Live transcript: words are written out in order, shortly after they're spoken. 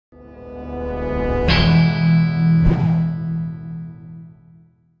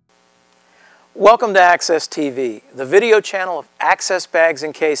Welcome to Access TV, the video channel of Access Bags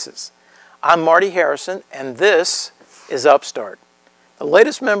and Cases. I'm Marty Harrison, and this is UpStart, the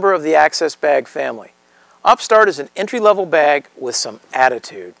latest member of the Access Bag family. UpStart is an entry-level bag with some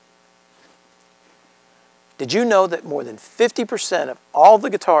attitude. Did you know that more than 50% of all the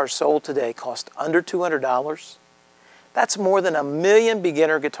guitars sold today cost under $200? That's more than 1 million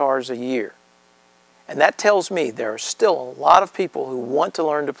beginner guitars a year. And that tells me there are still a lot of people who want to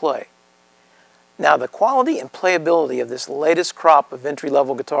learn to play. Now, the quality and playability of this latest crop of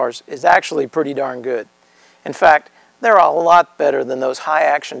entry-level guitars is actually pretty darn good. In fact, they're a lot better than those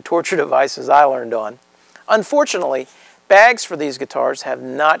high-action torture devices I learned on. Unfortunately, bags for these guitars have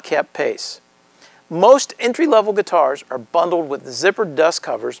not kept pace. Most entry-level guitars are bundled with zippered dust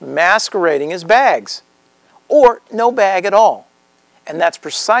covers masquerading as bags, or no bag at all. And that's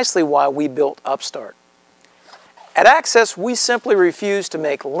precisely why we built UpStart. At Access, we simply refuse to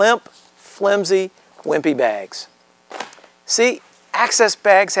make limp, flimsy, wimpy bags. See, Access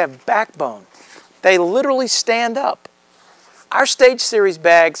bags have backbone. They literally stand up. Our Stage Series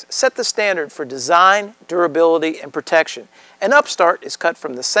bags set the standard for design, durability, and protection, and UpStart is cut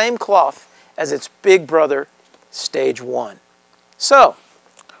from the same cloth as its big brother, Stage 1. So,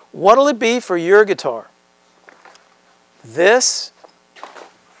 what'll it be for your guitar? This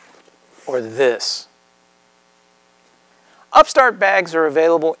or this? UpStart bags are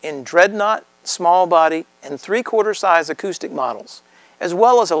available in Dreadnought, small body, and 3/4 size acoustic models, as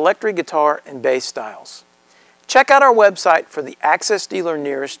well as electric guitar and bass styles. Check out our website for the Access dealer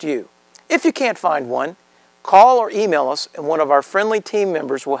nearest you. If you can't find one, call or email us and one of our friendly team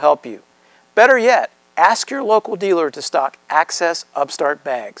members will help you. Better yet, ask your local dealer to stock Access UpStart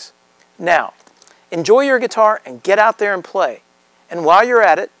bags. Now, enjoy your guitar and get out there and play. And while you're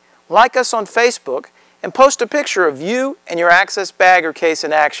at it, like us on Facebook and post a picture of you and your Access bag or case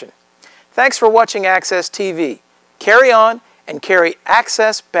in action. Thanks for watching Access TV. Carry on and carry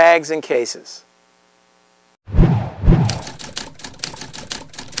Access bags and cases.